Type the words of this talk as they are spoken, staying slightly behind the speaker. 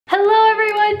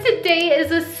everyone, today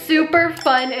is a super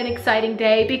fun and exciting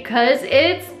day because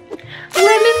it's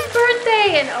Lemon's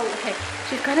birthday. And oh, okay,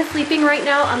 she's kind of sleeping right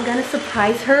now. I'm gonna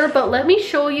surprise her, but let me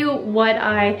show you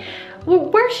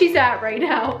where she's at right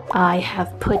now. I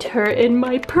have put her in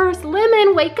my purse.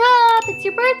 Lemon, wake up, it's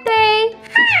your birthday.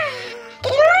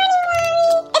 Good morning,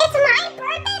 Mommy. It's my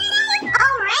birthday today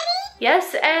already?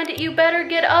 Yes, and you better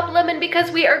get up, Lemon,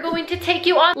 because we are going to take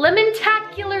you on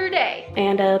Lemon-tacular Day.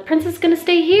 And Princess is gonna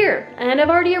stay here. And I've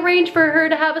already arranged for her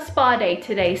to have a spa day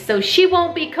today, so she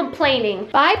won't be complaining.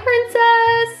 Bye,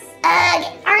 Princess.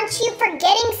 Aren't you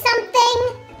forgetting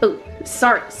something? Oh,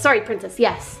 sorry, Princess,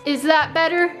 yes. Is that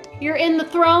better? You're in the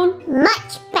throne?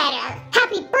 Much better.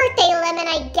 Happy birthday, Lemon,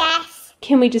 I guess.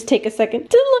 Can we just take a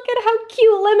second to look at how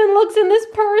cute Lemon looks in this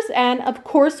purse? And of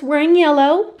course, wearing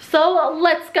yellow. So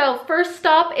let's go. First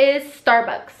stop is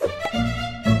Starbucks.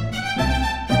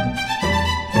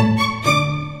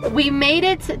 We made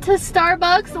it to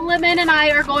Starbucks. Lemon and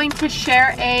I are going to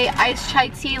share a iced chai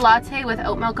tea latte with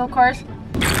oat milk, of course.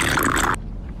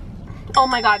 Oh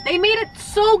my God, they made it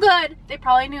so good. They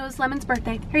probably knew it was Lemon's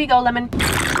birthday. Here you go, Lemon.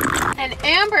 And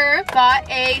Amber got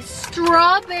a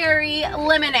strawberry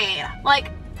lemonade.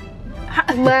 Like,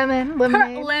 lemonade.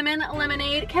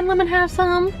 Can Lemon have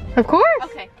some? Of course.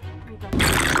 Okay, here you go.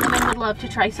 Lemon would love to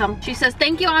try some. She says,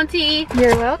 thank you, Auntie.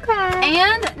 You're welcome.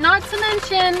 And not to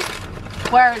mention,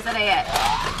 where is it at?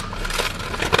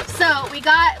 So we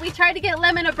tried to get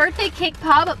Lemon a birthday cake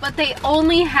pop, but they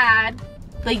only had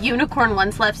the unicorn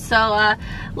ones left, so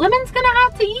Lemon's gonna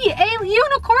have to eat a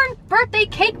unicorn birthday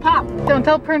cake pop. Don't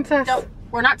tell Princess. No,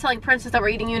 we're not telling Princess that we're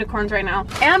eating unicorns right now.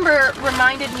 Amber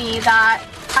reminded me that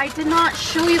I did not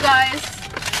show you guys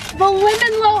the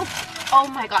lemon loaf. Oh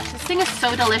my gosh, this thing is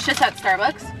so delicious at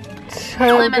Starbucks.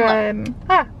 So lemon good.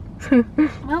 Ah.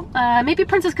 Well, maybe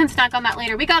Princess can snack on that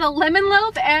later. We got a lemon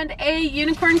loaf and a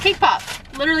unicorn cake pop.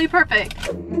 Literally perfect.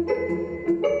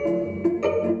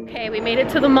 Okay, we made it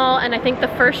to the mall, and I think the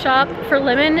first shop for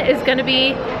Lemon is gonna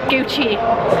be Gucci.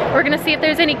 We're gonna see if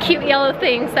there's any cute yellow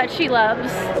things that she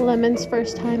loves. Lemon's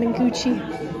first time in Gucci.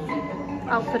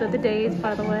 Outfit of the days,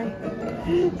 by the way.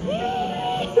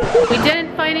 We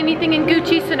didn't find anything in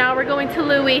Gucci, so now we're going to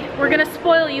Louis. We're gonna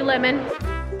spoil you, Lemon.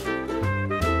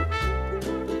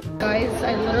 Guys,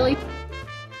 I literally...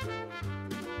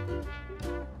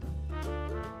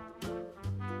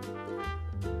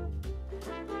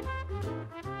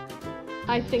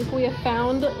 I think we have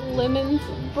found Lemon's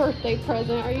birthday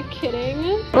present. Are you kidding?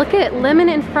 Look at Lemon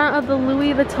in front of the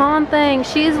Louis Vuitton thing.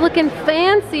 She's looking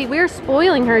fancy. We're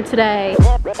spoiling her today.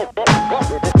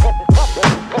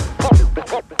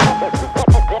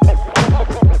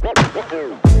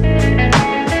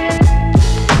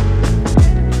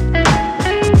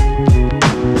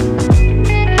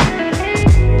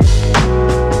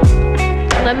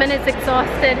 Lemon is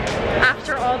exhausted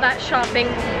after all that shopping,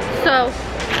 so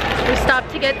we stopped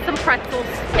to get some pretzels.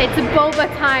 It's boba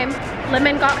time.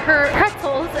 Lemon got her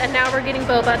pretzels and now we're getting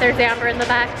boba. There's Amber in the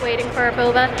back waiting for our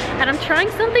boba. And I'm trying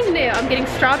something new. I'm getting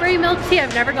strawberry milk tea.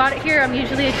 I've never got it here. I'm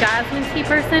usually a jasmine tea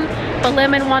person, but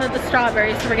Lemon wanted the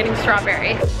strawberry, so we're getting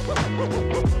strawberry.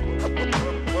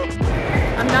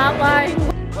 I'm not lying.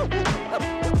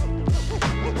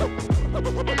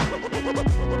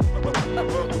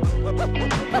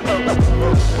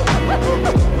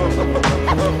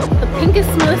 The pinkest,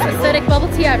 most aesthetic bubble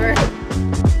tea ever.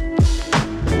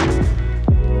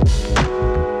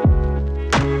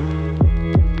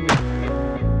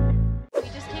 We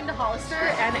just came to Hollister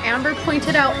and Amber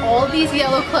pointed out all these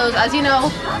yellow clothes, as you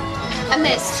know. And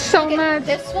this. So much.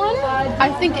 This one, I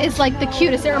think is like the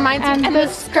cutest. It reminds me. And the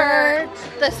skirt.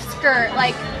 The skirt,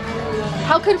 like,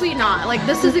 how could we not? Like,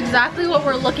 this is exactly what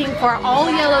we're looking for. All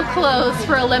yellow clothes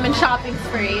for a Lemon shopping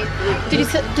spree. Did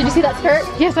you see that skirt?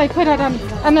 Yes, I put it on.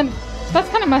 And then that's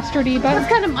kind of mustardy, but that's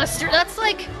kind of mustard. That's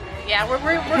like, yeah, we're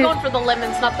going for the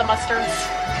lemons, not the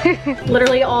mustards.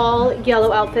 Literally all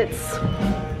yellow outfits.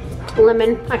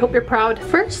 Lemon, I hope you're proud.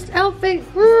 First outfit.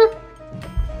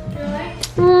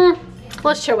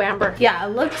 Let's show Amber. Yeah, it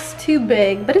looks too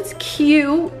big, but it's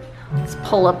cute. Let's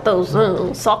pull up those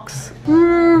socks.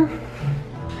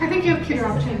 I think you have cuter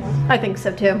options. I think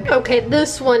so too. Okay,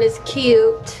 this one is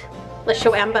cute. Let's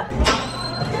show Amber. Cute.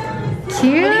 What do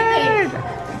you think?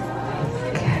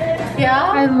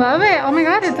 Yeah? I love it. Oh my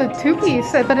God, it's a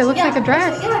two-piece, but it looks like a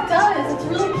dress. Yeah, it does. It's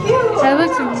really cute. It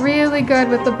looks really good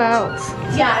with the belt.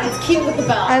 Yeah, it's cute with the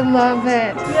belt. I love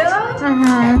it. Yeah?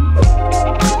 Uh-huh.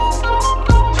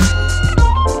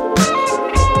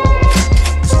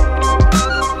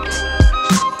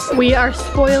 We are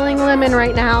spoiling Lemon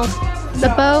right now.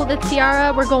 The bow, the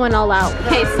tiara, we're going all out.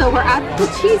 Okay, so we're at the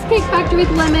Cheesecake Factory with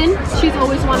Lemon. She's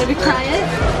always wanted to try it.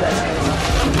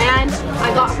 And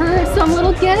I got her some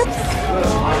little gifts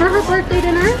for her birthday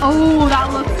dinner. Oh,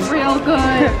 that looks real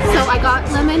good. So I got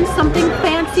Lemon something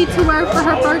fancy to wear for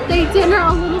her birthday dinner,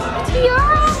 a little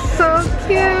tiara. So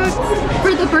cute.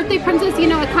 For the birthday princess, you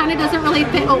know, it kind of doesn't really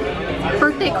fit. Oh,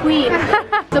 birthday queen.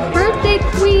 The birthday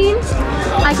queen,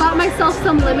 I got myself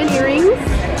some Lemon earrings.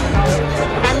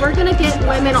 And we're gonna get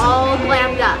Lemon all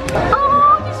glammed up.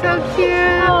 Oh, So cute.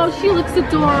 oh, she looks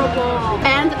adorable.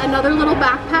 And another little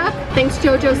backpack. Thanks,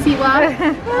 Jojo Siwa.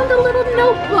 And a little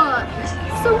notebook.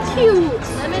 So cute.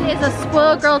 Lemon is a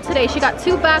spoiled girl today. She got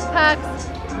 2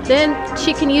 backpacks. Then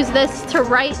she can use this to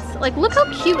write. Like, look how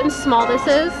cute and small this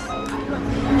is.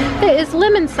 It is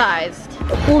Lemon sized.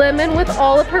 Lemon with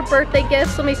all of her birthday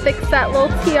gifts. Let me fix that little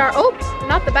tiara. Oh,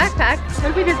 not the backpack. What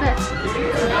if we did this?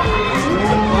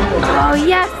 Oh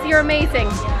yes, you're amazing.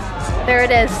 There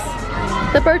it is.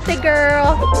 The birthday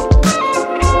girl.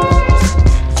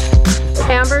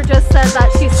 Amber just said that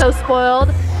she's so spoiled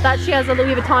that she has a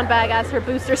Louis Vuitton bag as her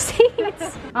booster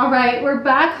seats. All right, we're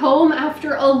back home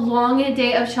after a long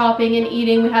day of shopping and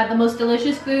eating. We had the most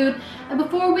delicious food. And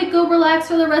before we go relax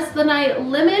for the rest of the night,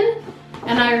 Lemon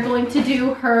and I are going to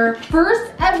do her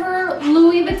first ever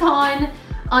Louis Vuitton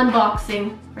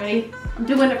unboxing. Ready? I'm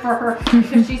doing it for her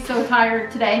because she's so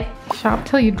tired today. Shop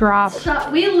till you drop.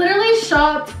 We literally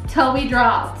shopped till we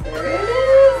dropped. There it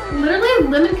is. Literally,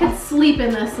 Lemon could sleep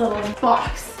in this little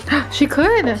box. She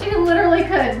could. She literally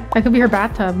could. That could be her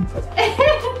bathtub.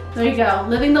 There you go.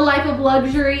 Living the life of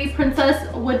luxury.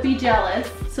 Princess would be jealous.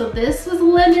 So this was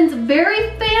Lemon's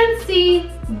very fancy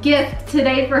gift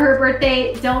today for her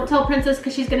birthday. Don't tell Princess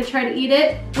because she's gonna try to eat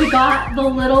it. We got the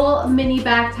little mini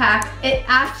backpack. It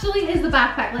actually is the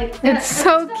backpack. Like, It's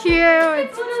so cute.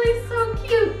 it's literally so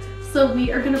cute. So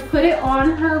we are gonna put it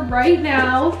on her right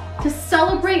now to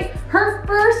celebrate her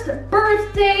first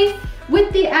birthday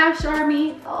with the Ashe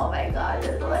Army. Oh my God,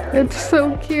 it's hilarious. It's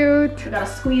so cute. We gotta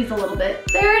squeeze a little bit.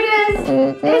 There it is. Oh,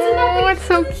 Isn't that the it's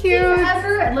so cutest thing cute.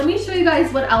 ever? Let me show you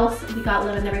guys what else we got,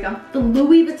 Lemon. There we go. The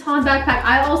Louis Vuitton backpack.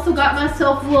 I also got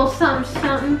myself a little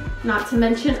something. Not to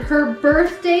mention her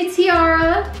birthday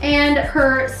tiara and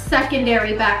her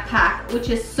secondary backpack, which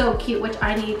is so cute, which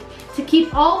I need to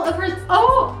keep all of her.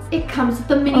 Oh, it comes with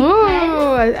a mini pen.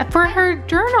 Oh, for her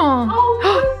journal.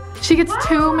 Oh, She gets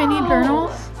 2 mini wow.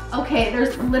 journals. Okay,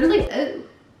 there's literally, oh,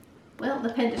 well, the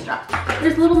pen just dropped.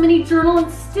 There's little mini journal and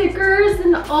stickers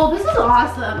and oh, this is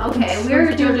awesome. Okay, we're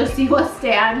a JoJo Siwa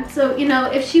stan. So, you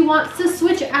know, if she wants to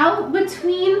switch out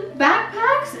between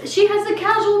backpacks, she has a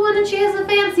casual one and she has a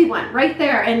fancy one right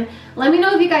there. And let me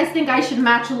know if you guys think I should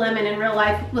match Lemon in real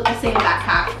life with the same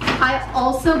backpack. I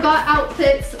also got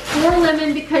outfits for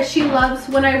Lemon because she loves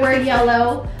when I wear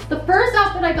yellow. The first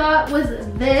outfit I got was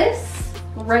this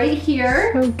right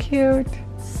here. So cute.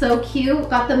 So cute.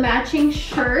 Got the matching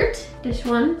shirt. This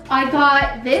one. I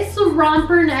got this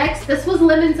romper next. This was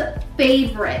Lemon's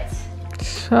favorite.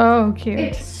 So cute.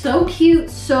 It's so cute,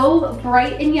 so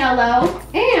bright and yellow.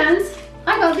 And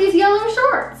I got these yellow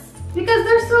shorts because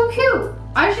they're so cute.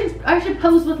 I should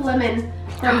pose with Lemon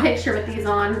for a picture with these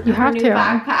on. You have new to.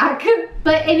 Backpack.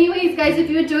 But anyways, guys,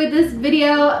 if you enjoyed this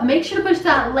video, make sure to push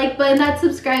that like button, that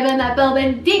subscribe button, that bell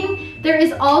button, ding. There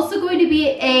is also going to be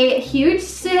a huge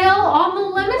sale on the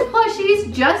Lemon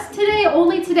plushies just today,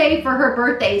 only today for her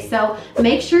birthday. So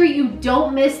make sure you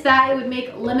don't miss that. It would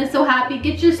make Lemon so happy.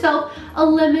 Get yourself a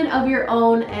Lemon of your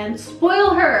own and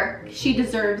spoil her. She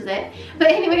deserves it.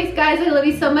 But anyways, guys, I love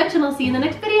you so much and I'll see you in the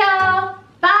next video.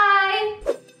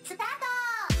 Bye.